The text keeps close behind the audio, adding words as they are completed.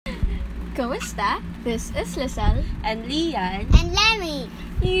Kumusta? This is Lizelle. And Lian. And Lemmy.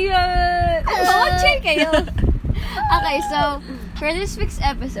 Yeah! Cheer kayo! Okay, so, for this week's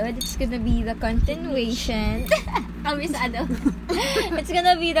episode, it's gonna be the continuation. Kabisado. It's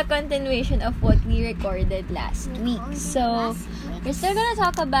gonna be the continuation of what we recorded last week. So, we're still gonna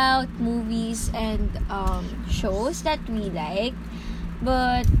talk about movies and shows that we like.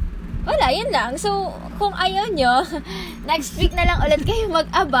 But, wala, yun lang. So, kung ayaw nyo, next week na lang ulit kayo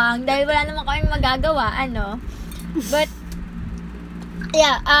mag-abang dahil wala naman kaming magagawa, ano. But,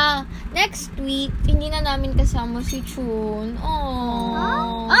 yeah, next week, hindi na namin kasama si Chun.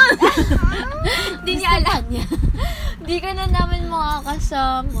 Aww. Hindi niya alam niya. Hindi ka na namin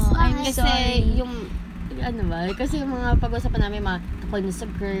makakasama. I'm Kasi sorry. Kasi yung mga pag-usapan namin, mga tungkol na sa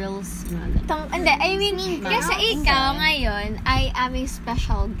girls, mga Hindi, I mean, kasi ikaw ngayon ay aming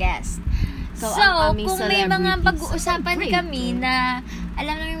special guest. So ang aming kung may mga celebrity pag-uusapan celebrate. kami na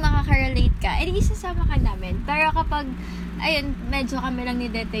alam namin makaka-relate ka, edi isasama ka namin. Pero kapag, ayun, medyo kami lang ni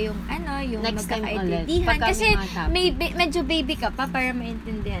Dete yung, yung Next time magkakaintindihan. ulit. Kasi Pagka medyo baby ka pa para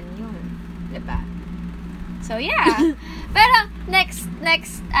maintindihan yun. Diba? So, yeah. Pero, next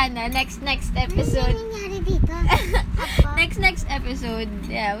episode. Ano nangyari dito? Next episode,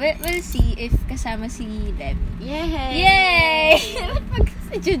 yeah, we'll see if kasama si Lemmy. Yay! Yay! Ba't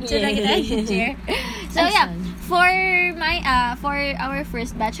si Junjun lang nag-share? So, yeah, for our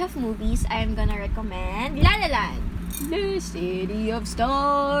first batch of movies, I'm gonna recommend La La Land. The City of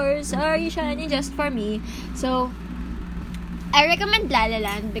Stars, are you shining just for me? So, I recommend La La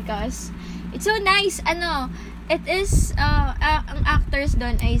Land because it's so nice. It is, ang actors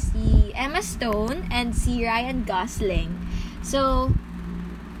doon ay si Emma Stone and si Ryan Gosling. So,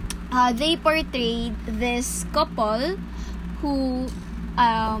 they portrayed this couple who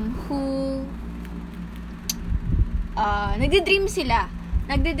nagde-dream sila.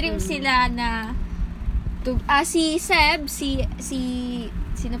 Sila na si Seb,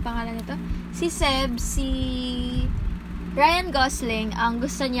 sino pangalan nito? Si Seb, si Ryan Gosling, ang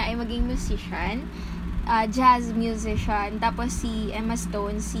gusto niya ay maging musician, jazz musician. Tapos si Emma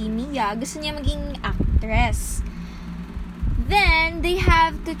Stone, si Mia, gusto niya maging actress. Then, they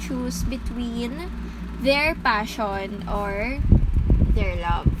have to choose between their passion or their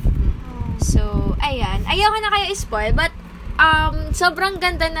love. So, ayan. Ayoko na kayo i-spoil, but sobrang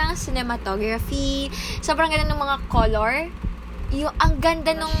ganda ng cinematography, sobrang ganda ng mga color. Ang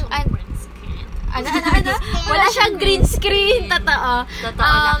ganda nung wala siyang green screen. Totoo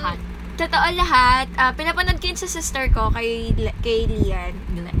lahat. Totoo lahat. Pinapanood ko yun sa sister ko kay Lian.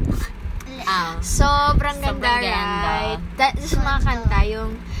 Sobrang ganda, right? Tapos mga kanta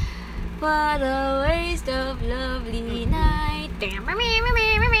yung What a waste of lovely night.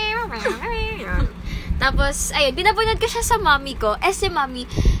 Tapos, ayun, pinapanood ko siya sa mommy ko. Si mommy,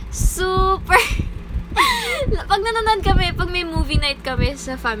 super pag nanonood kami, pag may movie night kami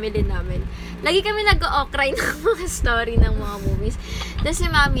sa family namin, lagi kami nag-o-cry ng mga story ng mga movies. Tapos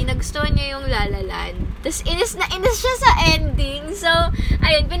si mami, nagustuhan niya yung La La Land. Tapos inis siya sa ending. So,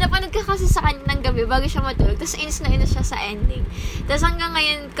 ayun, pinapanood ko kasi sa kanya ng gabi bago siya matulog. Tapos inis siya sa ending. Tapos hanggang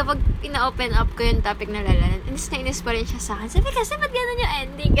ngayon, kapag ina-open up ko yung topic na La La Land, inis pa rin siya sa akin. Sabi kasi, ba't gano'n yung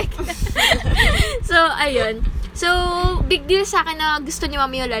ending? So, ayun. So, big deal sa akin na gusto ni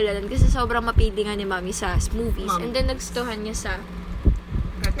mami yung La La Land kasi sobrang mapili nga ni mami sa movies. And then, nagustuhan niya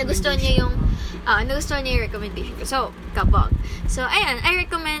yung recommendation ko. So, kabog. So, ayan, I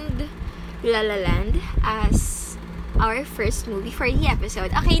recommend La La Land as our first movie for the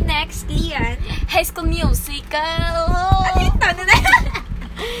episode. Okay, next, Lian. High School Musical.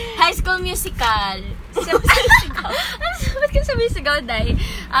 High School Musical. Ba't ka sabi sigaw, Day?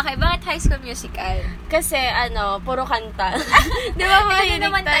 Okay, bakit High School Musical? Kasi, puro kanta. Di ba, mahilig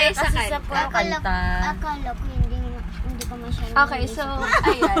naman tayo sa kasi kanta? sa puro kanta. Akala ko hindi ko masyadong Okay, so,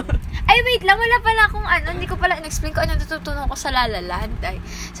 ayan. Ay, wait lang. Wala pala akong hindi ko pala in-explain ko ano natutunan ko sa La La Land.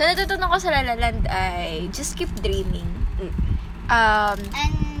 So, natutunan ko sa La La Land ay just keep dreaming. And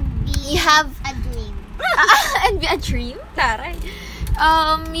you have a dream. and be a dream? Taray.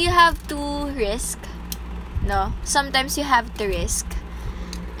 You have to risk. No? Sometimes you have to risk.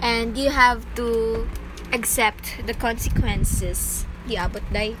 And you have to accept the consequences. Di abot,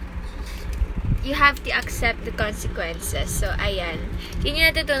 day. You have to accept the consequences. So, ayan. Yun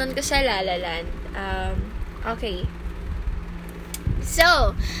yung natutunan ko sa La La Land. Okay.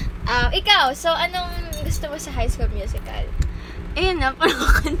 So, ikaw, so anong gusto mo sa High School Musical? Ayun na, puro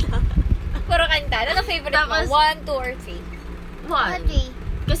kanta. Puro kanta? Ano favorite Tapos, mo? 1, 2, or 3? 1.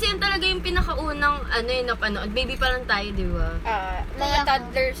 Kasi yun talaga yung pinakaunang napanood. Baby pa lang tayo, di ba? Mga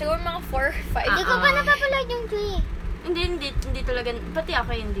toddler. Siguro mga 4, 5. Hindi ko pa napapalood yung 3. Hindi talaga. Pati ako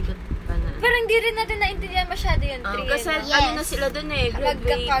hindi ko pa na. Pero hindi rin natin naintindihan masyado yung 3. Kasi Yes. ano na sila dun eh. Graduating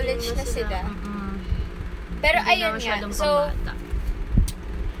Magka-college na sila. Mm-mm. Pero Hindi na ayun nga. masyadong So, pambata.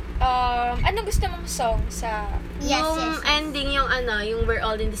 anong gusto mong song sa... Yes, yung yes, yes. ending yung yung We're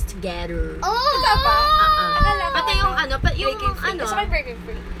All in This Together. Oh! Ikaw ba? Akala ko Pati yung yung Breaking Free. Gusto ko yung Breaking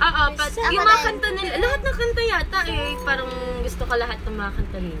Free. pati Ako yung mga din. kanta nila, lahat ng kanta yata parang gusto ko lahat ng mga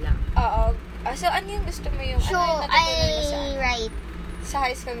kanta nila. Oo. So, ano yung gusto mo yung... So, ano yung natutunan mo sa, I write. sa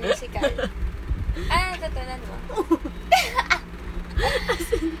High School Musical? Natutunan mo?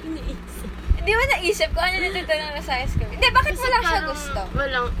 Iniisip. Hindi mo naisip kung ano natutunan mo sa High School. Hindi, bakit wala siya Parang gusto?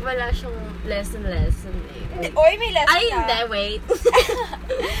 Wala siyang lesson eh. Hindi, oy, may lesson Ay, ka. hindi, wait.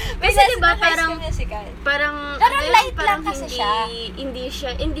 May Kasi lesson diba, ng High parang- School Musical. Parang light parang lang kasi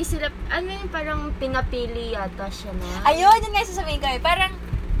hindi sila parang pinapili yata siya na. Ayun, yun nga yung sasabihin ko eh. Parang,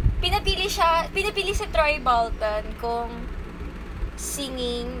 pinapili si Troy Bolton kung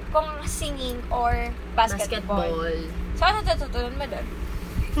singing or basketball. So, ano natutunan mo doon?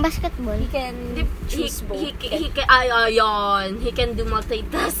 Basketball. He can choose both. He can do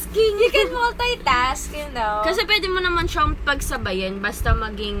multitasking. You can multitask, you know. Kasi pwede mo naman siyang pagsabayin basta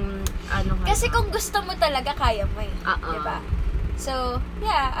maging Kasi kung gusto mo talaga, kaya mo eh. Oo. Diba? So,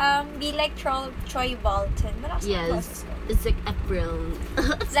 yeah, be like Troy Bolton. Malakas ang Yes. boses ko. Zac Efron.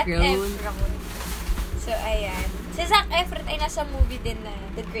 Zac Efron. So, ayan. Si Zac Efron ay nasa movie din na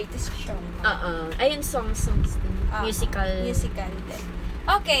The Greatest Showman. Ayun, songs din. Musical. Musical din.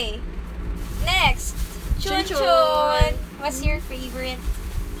 Okay. Next. Chun Chun Chun. What's your favorite?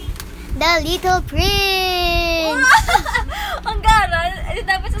 The Little Prince! Ang garal. Ano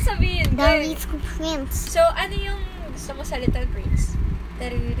dapat sasabihin? The Little Prince. So, ano yung gusto mo sa Little Prince?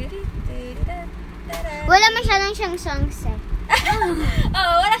 Wala masyadong siyang songs eh.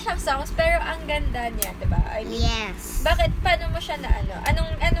 Oo, wala siyang songs, pero ang ganda niya, diba? I mean, Yes. bakit, paano mo siya na ano?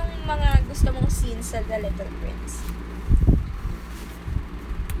 Anong mga gusto mong scenes sa The Little Prince?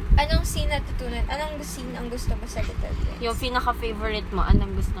 Anong scene natutunan? Anong scene ang gusto mo sa Little Prince? Yung pinaka-favorite mo,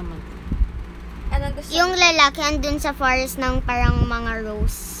 anong gusto mo? Anong gusto Yung mo? lalaki andun sa forest ng parang mga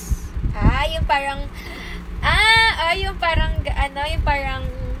rose. Yung parang, yung parang,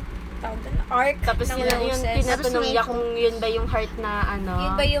 tawag doon, arc Tapos ng yun, yung roses. tinatanong Tapos niya may- kung yun ba yung heart na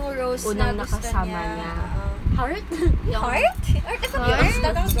Yun ba yung rose unang na gusto nakasama niya? niya? Oo. Heart? Heart? Heart of a Heart? girl?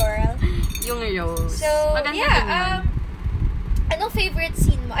 Not a girl. Yung rose. So, Maganda yeah, din yun. anong favorite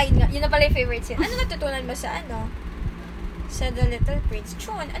scene mo? Ay, yun na pala yung favorite scene. Ano natutunan mo sa sa The Little Prince?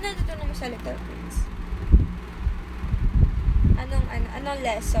 Chun, ano natutunan mo sa Little Prince? Anong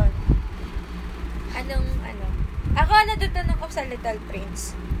lesson? Ako, natutunan ko sa Little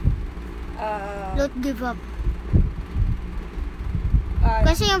Prince. Don't give up.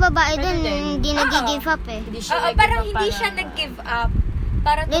 Kasi yung babae Pwede dun, din. hindi nag-give up eh. Hindi siya nag-give parang up hindi para- siya nag-give up.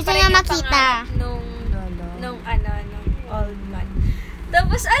 Parang Gusto pa rin niya yung makita. pangarap nung old man.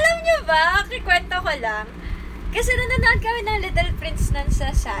 Tapos, alam niyo ba, kikwento ko lang, kasi nanonood kami ng Little Prince nun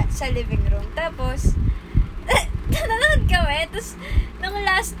sa living room. Tapos, nanonood kami. Tapos, nung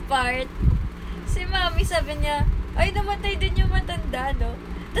last part, si Mami sabi niya, ay, namatay din yung matanda, no?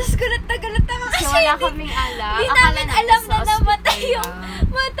 Tapos, gulat na ako kasi Kasi wala kaming alam. hindi Akala namin natin alam sa na namatay ospital yung lang.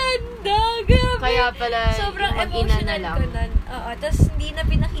 matanda. Grabe. Kaya pala, Sobrang yung mag-ina na emotional lang. ko nun. Oo, tapos hindi na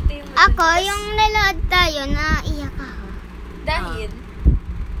pinakita yung matanda. Ako, Tas, yung nalood tayo, naiyak ako. dahil,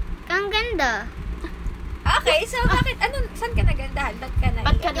 Ang ganda. okay, so bakit, saan ka nagandahan? Ba't ka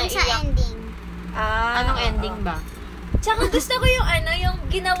Ba't ka naiyak? Yung sa naiyak? ending. Anong ending ba? Tsaka gusto ko yung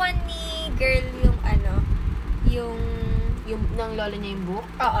ginawa ni girl yung Yung nang lola niya yung book?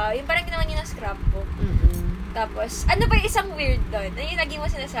 oo, yung parang ginawa niya ng scrapbook. Mm-mm. Tapos, ano ba yung isang weird doon? Ano yung lagi mo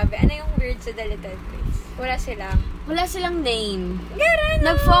sinasabi? Ano yung weird sa The Little Prince? Wala silang name. Gara,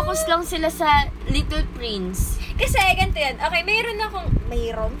 no? Nag-focus lang sila sa Little Prince. Kasi, ganito yan. Okay, mayroon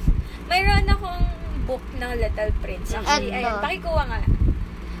akong book ng Little Prince. Actually, Ano? ayun, pakikuha nga.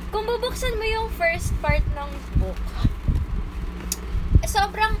 Kung bubuksan mo yung first part ng book,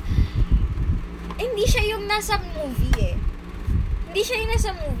 sobrang, hindi siya yung nasa movie eh. Hindi siya yung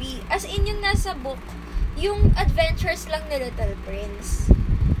nasa movie. As in, yung nasa book, yung adventures lang ni Little Prince.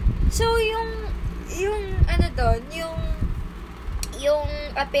 So, yung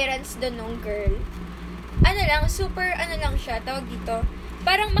appearance doon ng girl, super, lang siya, tawag dito,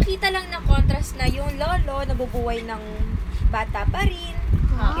 parang makita lang na contrast na yung lolo, nabubuhay ng bata pa rin.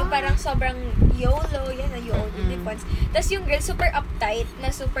 Yung parang sobrang YOLO, yan, you only live once. Tapos yung girl, super uptight, na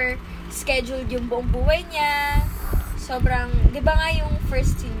super scheduled yung buong buhay niya. Sobrang, di ba nga yung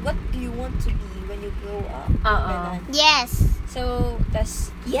first scene, what do you want to be when you grow up? Oo. Ganon. Yes. So, tas,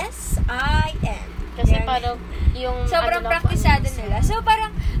 yes, I am. Kasi Yan. parang yung... Sobrang ano lang po, praktisado ano, nila. So,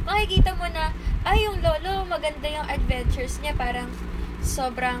 parang makikita mo na, ay, yung lolo, maganda yung adventures niya. Parang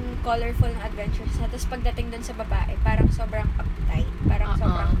sobrang colorful ng adventures niya. Tapos pagdating dun sa babae, parang sobrang uptight. Parang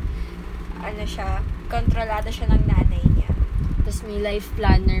sobrang, siya, kontrolado siya ng nanay niya. Tapos may life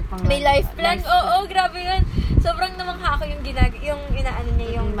planner pang... May life plan. Oo, grabe yun. Sobrang namangha ako yung inaano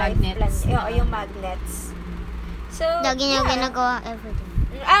niya, yung life plan. Yung magnets. So, Lagi niya ginagawa everything.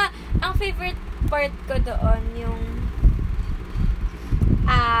 Ang favorite part ko doon, yung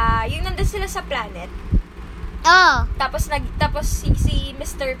nandun sila sa planet. Oh! Tapos si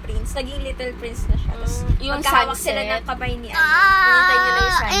Mr. Prince, naging Little Prince na siya. Tapos yung magkahawak sunset. sila ng kamay ni Hinintay nila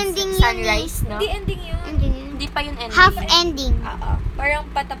yung sunset. Ending yun Sunrise, no? Hindi ending yun. Ending yun. Hindi pa yun ending. Half ending. Oo. Parang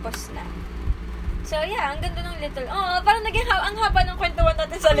patapos na. So, yeah, ang ganda ng Little... parang naging ang haba ng kwentuhan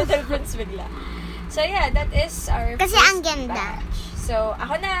natin sa Little Prince bigla. So, yeah, that is our Kasi first ang ganda. batch. So,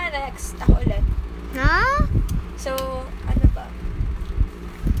 ako na, next. Ako ulit. Ha? So, ano ba?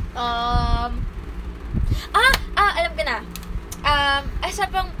 Alam ko na. Isa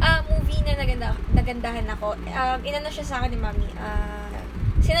pang movie na nagandahan ako. Inano siya sa akin ni Mami.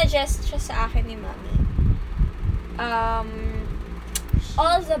 Sinuggest siya sa akin ni Mami.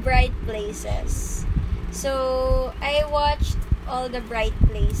 All the Bright Places. So, I watched All the Bright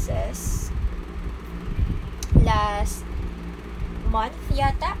Places last month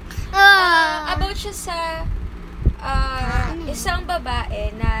yata. About siya sa isang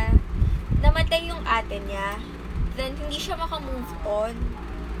babae na namatay yung ate niya. Then, hindi siya makamove on.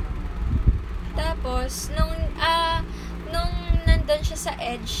 Tapos, nung nandun siya sa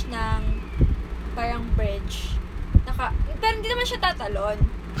edge ng parang bridge, pero hindi naman siya tatalon.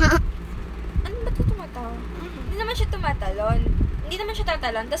 Ano ba ito tumatawa? Hindi naman siya tumatalon. Hindi naman siya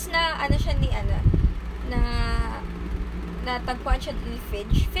tatalon. Tapos natagpuan siya ni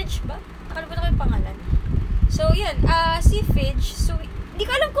Fidge. Fidge ba? Nakalimutan ko yung pangalan. So, yun. Si Fidge, hindi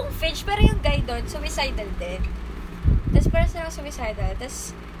ko alam kung Fidge, pero yung guy doon, suicidal din. Tapos parang sila suicidal.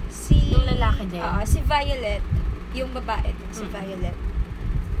 Tapos yung lalaki din. Si Violet, yung babae din, si Violet.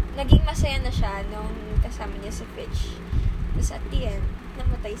 Naging masaya na siya nung kasama niya si Fidge. Tapos at the end,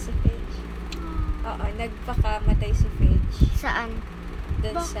 namatay si Fidge. Oo, nagpakamatay si Fidge. Saan?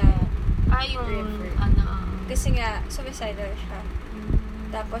 Doon sa yung river. Kasi Kasi nga, suicidal siya.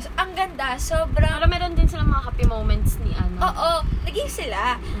 Tapos, ang ganda, sobrang... pero meron din silang mga happy moments ni Oo, naging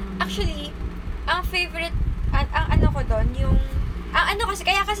sila. Actually, ang favorite, ang ano ko doon,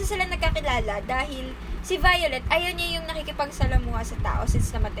 kaya kasi sila nagkakilala dahil si Violet, ayaw niya yung nakikipagsalamuha sa tao since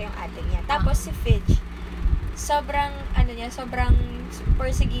namatay yung ate niya. Tapos si Fidge, sobrang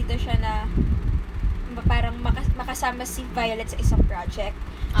perseguido siya na parang makasama si Violet sa isang project.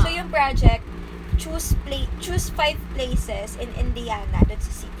 So, yung project, choose 5 places in Indiana, doon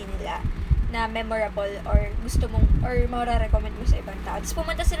sa city nila, na memorable or gusto mong, or mara-recommend mo sa ibang tao. Tapos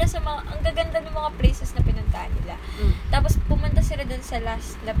pumunta sila sa ang gaganda ng mga places na pinuntahan nila. Tapos pumunta sila doon sa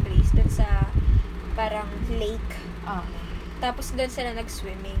last na place, doon sa parang lake. Tapos doon sila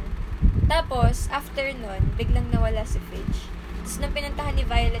nag-swimming. Tapos, after nun, biglang nawala si Fidge. Tapos nung pinuntahan ni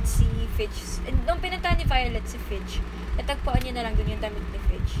Violet si Fidge, natagpuan niya na lang doon yung damit ni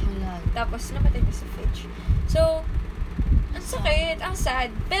Fidge. Tapos, namatay na si Fidge. So, ang sakit, ang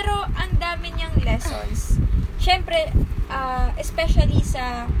sad. Pero, ang dami niyang lessons. Siyempre, especially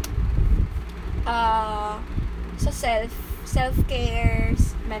sa self-care,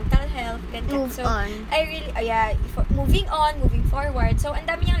 mental health, ganyan. Move So, on. I really, moving forward. So, ang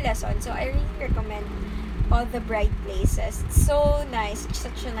dami niyang lessons. So, I really recommend All the Bright Places. It's so nice. It's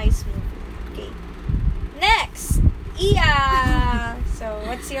such a nice movie. Okay. Next! Iya! So,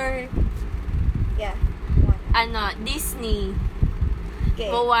 what's your... Yeah. Disney. Okay.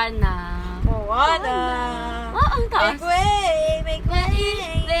 Moana. Ang taas. Make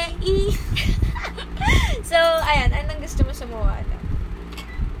way! So, ayan. Anong gusto mo sa Moana?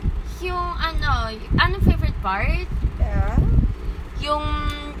 Yung anong favorite part? Yeah. Yung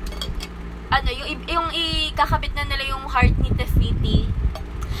ikakabit na nila yung heart ni Tefiti.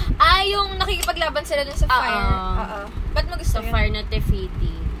 Yung nakikipaglaban sila dun sa fire. Ba't mo gusto Sa fire na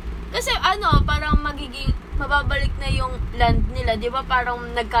Tefiti. Kasi parang mababalik na yung land nila, di ba? Parang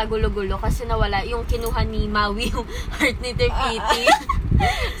nagkagulo-gulo kasi nawala yung kinuha ni Maui yung heart ni Tefiti.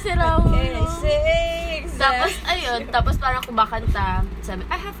 Si Raul. Okay, Tapos, tapos parang kumakanta, sabi,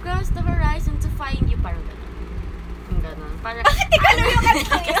 I have crossed the horizon to find you. Parang gano'n. Parang, bakit ikalo yung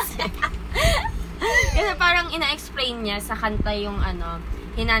kanta niya? Kasi parang ina-explain niya sa kanta yung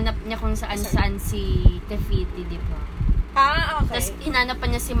hinanap niya kung saan-saan si Tefiti, di ba? Okay. Tapos hinanap pa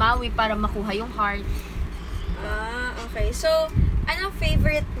niya si Maui para makuha yung heart. Okay. So, Anong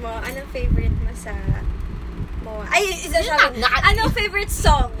favorite mo? Anong favorite mo sa Moana? Ay, isa siya. Anong favorite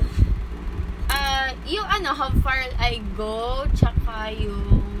song? Yung How Far I Go, tsaka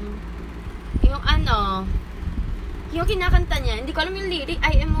yung yung kinakanta niya, hindi ko alam yung lyric,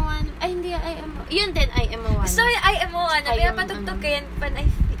 I am one, ay hindi, I am, yun din, I am one. So, I am Moana, Tsaka kaya yung patugtugin when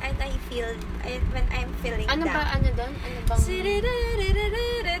I'm feeling Ano down. ba, ano doon? Ano bang,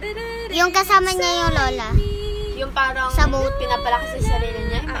 Yung kasama niya yung lola. yung parang Sa boat. pinapalakas sa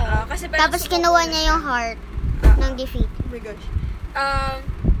sarili niya? Yung Oo, parang- kasi parang Tapos kinuha niya yung heart ng defeat. Oh my gosh.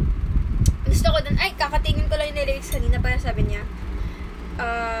 Gusto ko dun, kakatingin ko lang yung lyrics kanina, para sabi niya,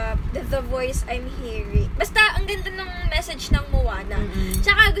 the voice I'm hearing. Basta, ang ganda ng message ng Moana. Mm-mm.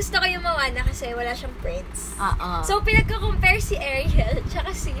 Tsaka gusto ko yung Moana kasi wala siyang prince. Oo. So, pinagka-compare si Ariel tsaka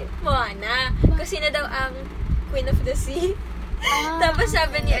si Moana. Kung sino daw ang Queen of the Sea. Tapos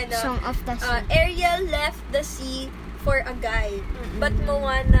sabi niya, Song of the Sea. Ariel left the sea for a guy. Mm-mm. But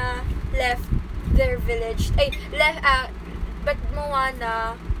Moana left their village. But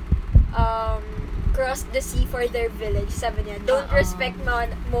Moana crossed the sea for their village. Sabi niya, don't respect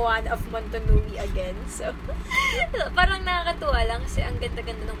Moana of Motunui again. So, parang nakakatuwa lang kasi ang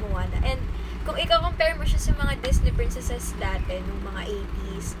ganda-ganda ng Moana. And kung i-compare mo siya sa mga Disney princesses dati, nung mga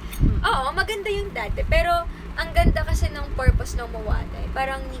 80s, oo, maganda yung dati. Pero, ang ganda kasi ng purpose ng Moana.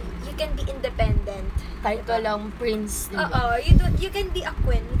 Parang, you can be independent. Kahit walang prince, diba? Oo, you can be a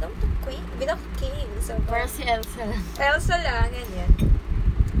queen without a king. So, Para si Elsa lang. Elsa lang, ganyan.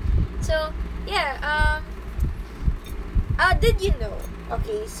 So, yeah, did you know?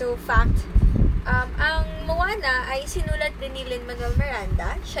 Okay, so fact, ang Moana ay sinulat din ni Lin-Manuel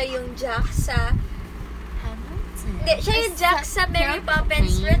Miranda. Siya yung Jack sa sa Mary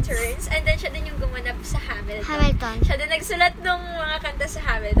Poppins Returns, and then siya din yung gumanap sa Hamilton. Siya din nagsulat ng mga kanta sa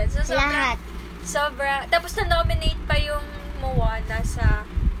Hamilton. So, sobra. Tapos na-nominate pa yung Moana sa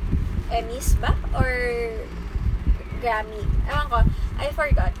Emmys ba? Or Grammy. Ewan ko. I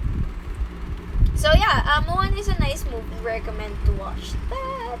forgot. So, yeah, Moana is a nice movie. Recommend to watch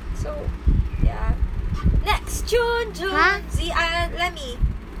that. So, yeah. Next, June. Lemmy,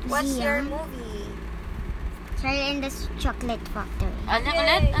 what's your movie? Charlie and the Chocolate Factory. Ano Yay.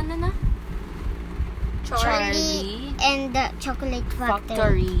 ulit? Ano na? Charlie and the Chocolate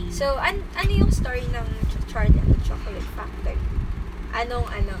Factory. So, ano yung story ng Charlie and the Chocolate Factory? Anong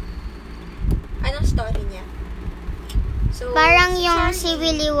story niya? So, Parang si yung Charlie- si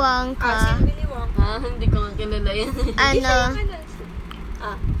Willy Wonka. si Willy Wonka. Hindi ko nga kilala yun.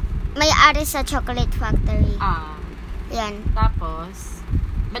 May-ari sa Chocolate Factory. Yan. Tapos,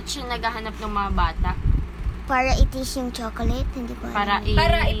 ba't siya naghahanap ng mga bata? Para itis yung chocolate. Hindi ko alam.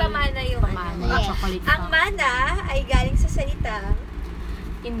 Para ipamana yung Yes. chocolate. Ang mana ay galing sa salitang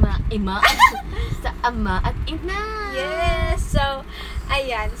Ima. Sa ama at ina. yes. So,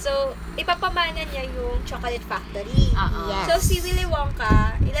 ayan. So, ipapamana niya yung Chocolate Factory. Yes. So, si Willy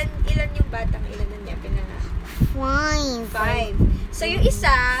Wonka, ilan yung batang ilan na niya pinanganak? 5. So, yung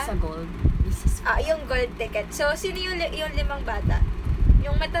isa, Sa gold. yung gold ticket. So, sino yung 5 bata?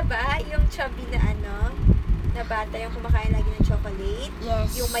 Yung mataba, yung chubby na na bata, yung kumakain lagi ng chocolate.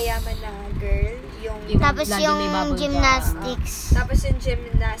 Yes. Yung mayaman na girl, yung Tapos lagi yung may bubble gymnastics. tapos yung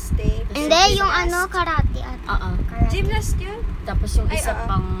gymnastics. Hindi, yung karate at karate. Gymnast yun? Tapos yung Ay, isa oo.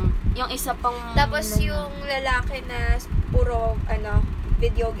 pang Tapos yung lalaki na puro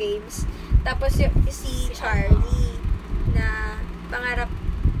video games. Tapos si Charlie na pangarap,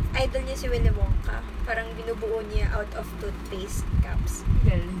 idol niya si Willy Wonka. Parang binubuo niya out of toothpaste cups.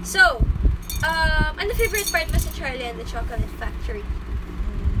 So, ano favorite part mo sa Charlie and the Chocolate Factory?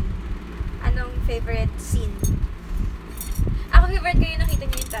 Anong favorite scene? Ako favorite ko yung nakita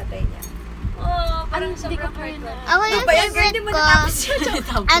niya yung tatay niya. Oh, parang sobrang heartwarming. Ako yung favorite Hindi mo ko, natapos yun.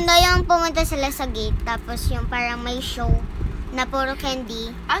 yung pumunta sila sa gate, tapos yung parang may show na puro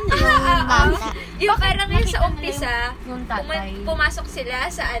candy. Ano Yung bata. Yung parang yun sa nakita nila umpisa, yung tatay. pumasok sila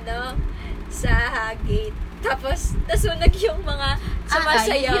sa sa gate. Tapos, nasunog yung mga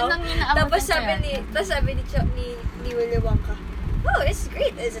sumasayaw. yun ang inaabutan Tapos ko sabi ni Willy Wonka, oh, it's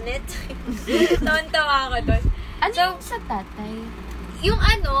great, isn't it? Tawan-tawa ako doon. Ano So, yung sa tatay? yung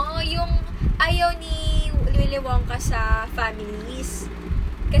ayaw ni Willy Wonka sa families.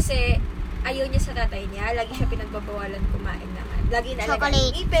 Kasi, ayaw niya sa tatay niya. Lagi siya pinagbabawalan kumain naman. Lagi na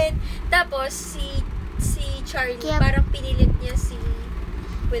Chocolate. ipin. Tapos, si Charlie, Kaya- parang pinilit niya si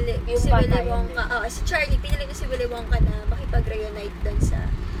Willy bata yun Wonka. Si Charlie, pinilit niya si Willy Wonka na makipag-reunite doon sa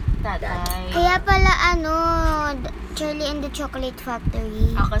Tatay. Kaya pala Charlie and the Chocolate Factory.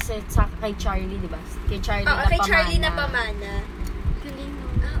 Kasi kay Charlie, di ba? Kay Charlie na kay pamana. Charlie na pamana. Galing.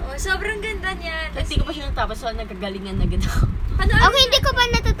 Oo, sobrang ganda niya. Hindi ko pa siya natapos, so nagkagalingan na ganda ako. Okay, hindi ko pa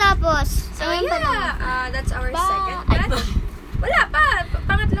natatapos. So, Ayun pa lang. yeah. That's our Ba- second Ay, batch. Wala pa.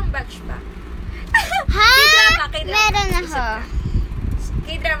 Pangatlong batch pa. Ha? K-drama. Meron na Mag-isip ho. ka.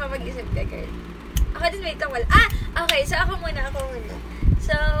 K-drama, mag-isip ka, girl. Ako din, wait lang, wala. Okay. So, ako muna.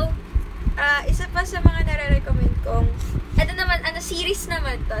 So, isa pa sa mga nare-recommend kong, ito naman, series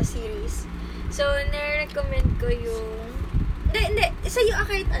naman to, series. So, nare-recommend ko yung, hindi, sa iyo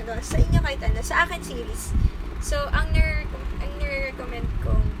kahit ano, sa inyo kahit ano, sa akin series. So, ang nare-recommend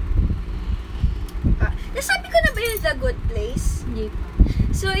kong, nasabi ko na ba yung The Good Place? Hindi pa.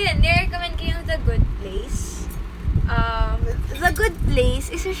 So, yan, nare-recommend ko yung The Good Place. The Good Place,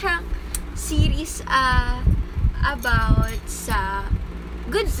 isa siyang series about sa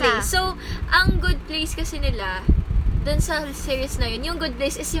Good Place. So, ang Good Place kasi nila, dun sa series na yun, yung Good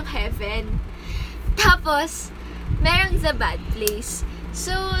Place is yung heaven. Tapos, merong The Bad Place.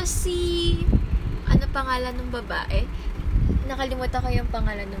 So, ano pangalan ng babae? Nakalimutan ko yung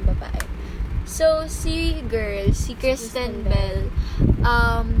pangalan ng babae. So, si Kristen Bell,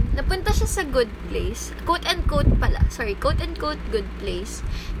 napunta siya sa Good Place. Quote-unquote Good Place.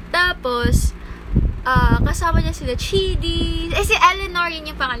 Tapos, kasama niya sila Chidi. Si Eleanor,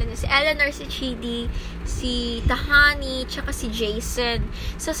 yun yung pangalan niya. Si Eleanor, si Chidi, si Tahani, tsaka si Jason.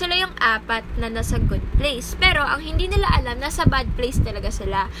 So, sila yung apat na nasa Good Place. Pero, ang hindi nila alam, nasa Bad Place talaga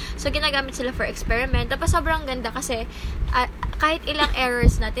sila. So, ginagamit sila for experiment. Tapos, sobrang ganda kasi, kahit ilang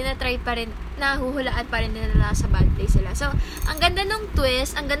errors na, tinatry pa rin, nahuhulaan pa rin nila nasa Bad Place sila. So, ang ganda nung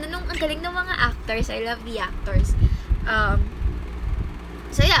twist, ang galing ng mga actors. I love the actors.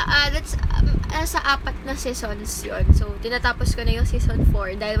 So, yeah, that's sa 4 na seasons yun. So, tinatapos ko na yung season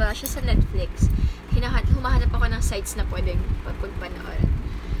 4 dahil wala siya sa Netflix. Humahanap ako ng sites na pwedeng pagpanoorin.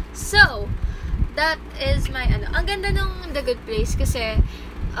 So, that is my, ang ganda ng The Good Place kasi,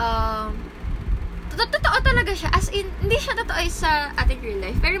 totoo talaga siya. As in, hindi siya totoo sa ating real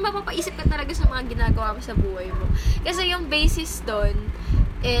life. Pero mapapaisip ka talaga sa mga ginagawa mo sa buhay mo. Kasi yung basis doon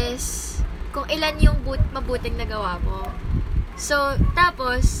is kung ilan yung mabuting nagawa mo. So,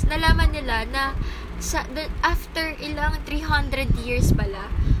 tapos, nalaman nila na after ilang 300 years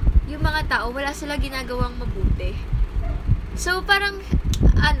pala, yung mga tao, wala sila ginagawang mabuti. So, parang,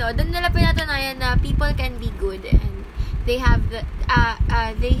 doon nila pinatunayan na people can be good and they have the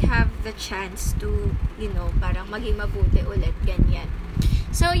chance to, parang maging mabuti ulit, ganyan.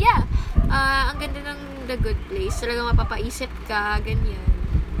 So, yeah, ang ganda ng The Good Place. Talagang mapapaisip ka, ganyan.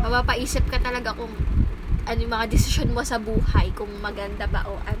 Mapapaisip ka talaga kung ano yung mga desisyon mo sa buhay, kung maganda ba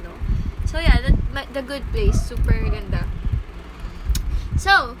o ano. So, yeah, The Good Place, super ganda.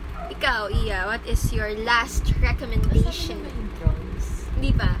 So, ikaw, Iya, what is your last recommendation?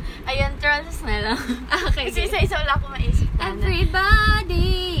 Hindi pa? Ayun, Trolls na lang. Okay. Kasi isa-isa wala akong maisip na.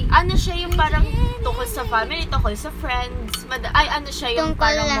 Everybody! Ano siya yung parang tungkol sa family, tungkol sa friends. Ano siya yung Tungkol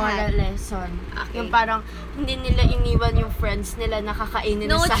parang lahat. moral lesson. Okay. Yung parang hindi nila iniwan yung friends nila, nakakainin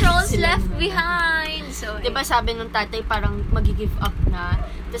No na trolls sila. left behind. So, Diba sabi nung tatay parang mag-give up na.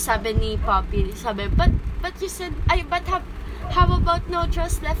 Tapos sabi ni Poppy, but you said, how about no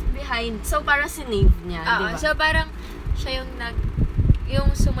trolls left behind? So parang sinave niya, diba? So, parang siya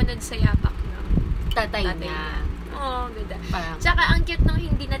yung sumunod sa yapak ng tatay niya. Oo, ganda. Parang, Tsaka, ang cute nung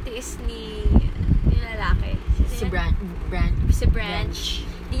hindi natiis ni lalaki. si Branch.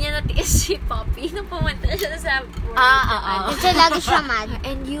 Hindi niya natiis si Poppy nung pumunta siya sa world. Kasi lagi siya mad.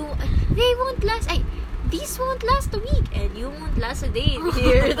 And these won't last a week. And you won't last a day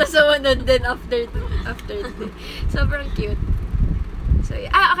here. Tapos sumunod din after the day. Sobrang cute. So,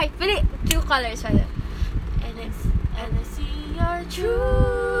 yeah. Okay. Pili. True colors pala. And I see your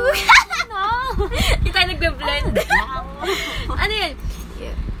true. No. Hindi tayo nagbe-blend. Ano yan?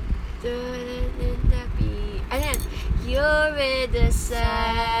 Ano yan? You're with the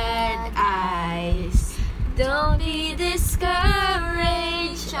sad eyes. Don't be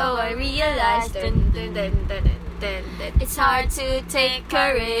discouraged. Oh, I realize it's hard to take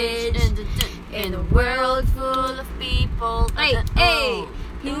courage in a world full of people. Hey,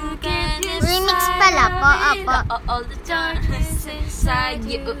 who can Remix pala po, apo. all the darkness inside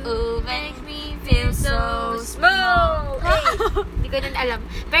you makes me feel so small. Hey, hindi ko na alam.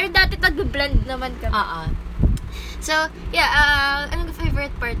 Pero dati tag-blend naman kami. So, yeah, anong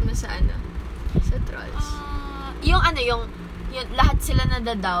favorite part mo sa sa Trolls? Yung lahat sila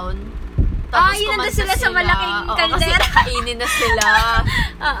nada-down. Yun nandun sila sa malaking kaldera. Kasi kainin na sila.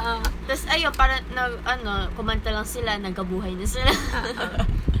 Tapos, ayun, parang, kumanta lang sila, nagkabuhay na sila.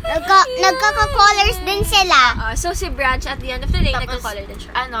 Nagkaka-colors din sila. So, si Branch at the end of the day, Tapos, nagka-color din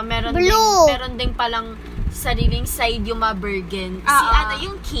siya. Blue. Meron ding palang sariling side yung mga Bergen. Oo.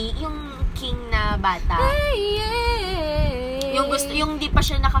 Yung king na bata. Yung gusto, yung di pa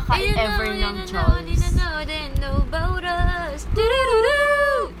siya nakakain ever ng trolls. Didn't know about us.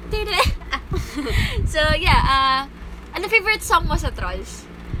 So, yeah, ano favorite song mo sa Trolls?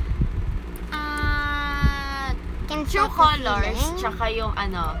 Can't True Stop the Colors, Feeling. tsaka yung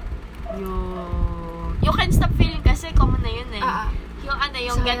yung Can't Stop Feeling kasi common na yun eh. Yung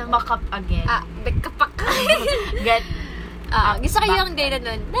yung So, Get Back Up Again. Nagkapak. Get Gusto ko yung day na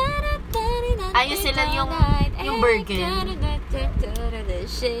nun. Ayun sila yung Bergen.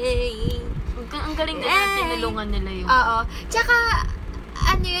 Ang galing din na tinulungan nila yung... Oo. Tsaka,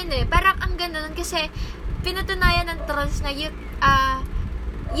 ano yun eh, parang ang ganda nun kasi pinatunayan ng Trolls na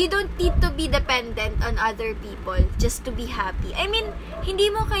you don't need to be dependent on other people just to be happy. I mean,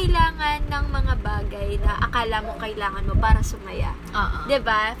 hindi mo kailangan ng mga bagay na akala mo kailangan mo para sumaya.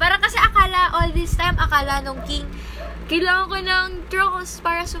 Diba? Parang kasi all this time, akala nung king, kailangan ko ng trolls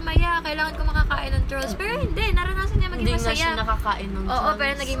para sumaya. Kailangan ko makakain ng trolls. Pero hindi, naranasan niya maging masaya. Hindi nga siya nakakain ng trolls. Oo,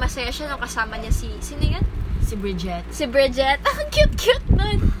 pero naging masaya siya nung kasama niya sino yan? Si Bridget. Si Bridget. Ang cute-cute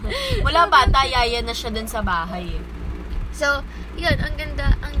nun. Wala bata, yaya na siya dun sa bahay eh. So, yun, ang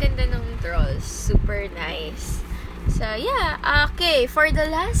ganda ng trolls. Super nice. So, yeah. Okay, for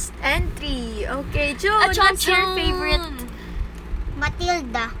the last entry. Okay, June, what's your favorite?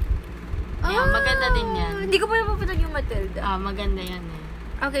 Matilda. Yeah, maganda din yan. Hindi ko pa napapanood yung Matilda. Maganda yan eh.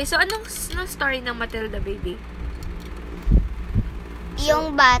 Okay, so anong story ng Matilda, baby?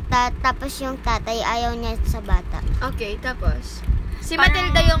 Yung bata, tapos yung tatay, ayaw niya sa bata. Okay, tapos? Si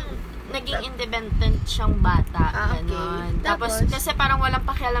Parang Matilda yung... naging independent siyang bata. Okay. Ganon. Tapos, kasi parang walang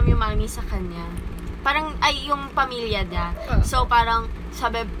pakialam yung mami sa kanya. Parang, yung pamilya niya. So, parang,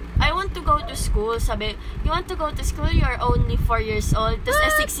 sabi, I want to go to school. Sabi, you want to go to school? You're only 4 years old.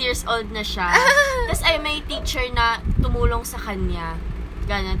 Tapos, 6 years old na siya. Tapos, may teacher na tumulong sa kanya.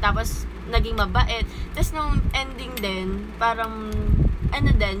 Ganyan. Tapos, naging mabait. Tapos, nung ending din, parang,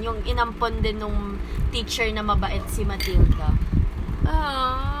 yung inampon din nung teacher na mabait si Matilda.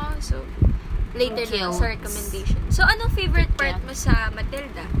 So, later Cute. na sa recommendation. So, anong favorite part mo sa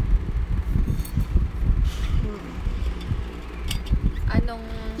Matilda? Anong...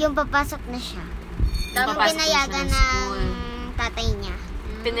 Yung papasok na siya. Yung Papasok na siya pinayagan ng ng school. tatay niya.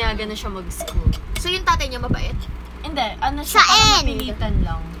 Pinayagan na siya mag-school. So, yung tatay niya mabait? Hindi, siya, Sa parang end. napilitan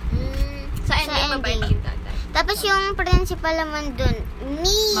lang. Sa ending, mabait ending. yung tatay. Tapos yung principal naman dun,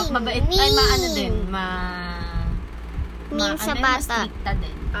 Mabait, mean sa bata. Mastrikta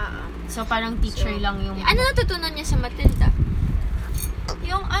din. So, parang So, teacher lang yung... Ano natutunan niya sa Matilda?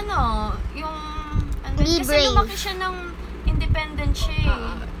 Yung Be kasi brave. lumaki siya ng independent siya eh.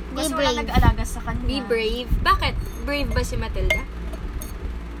 Be Kasi wala brave. nag-alaga sa kanya. Be brave. Bakit? Brave ba si Matilda?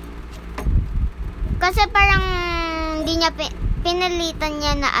 Kasi parang hindi niya pinalitan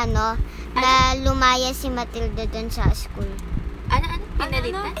niya na na lumaya si Matilda dun sa school. Ano?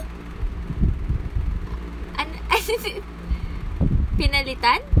 Pinalitan?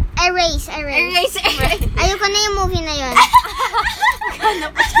 Pinalitan? Erase. Erase. Ayoko na yung movie na yun. Ano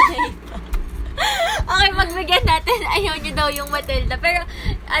pa siya na ito? Okay, magbigyan natin. Ayaw niyo daw yung Matilda. Pero,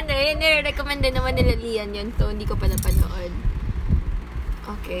 yun, nire-recommend din naman nila Lian yun. So, hindi ko pa napanood.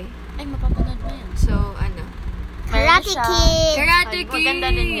 Okay. Ay, mapapanood mo yan. So, Karate Kid. Karate Ay, Kid. maganda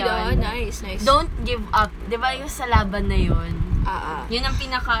din yun. Oh, nice. Don't give up. Diba yung sa laban na yun? Yun ang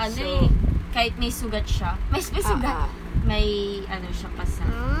pinaka So, kahit may sugat siya. May sugat. May siya pa sa...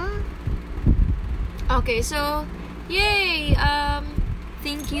 Okay, so, yay!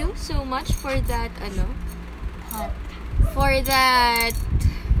 Thank you so much for that, for that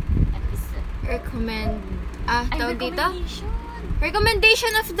episode. tawag dito?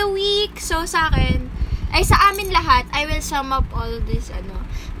 Recommendation of the week. So, sa amin lahat, I will sum up all this,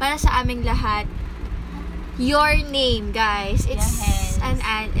 para sa aming lahat, Your Name, guys. It's an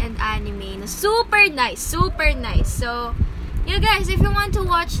anime na super nice. So, yeah, guys, if you want to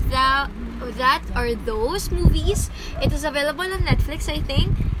watch that or those movies, it is available on Netflix, I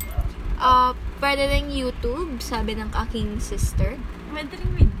think. Pwede rin YouTube, sabi ng aking sister.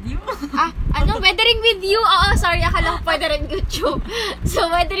 Weathering with you. Weathering with you? Oo, sorry, akala ko pwede rin YouTube. So,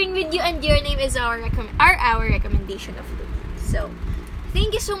 Weathering with you and Your Name is our recommendation of the week. So,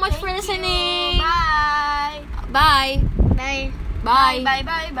 thank you so much for listening. Bye. Bye. Bye. Bye. Bye.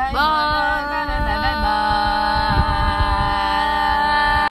 Bye. Bye. Bye. Bye. Bye. Bye. Bye.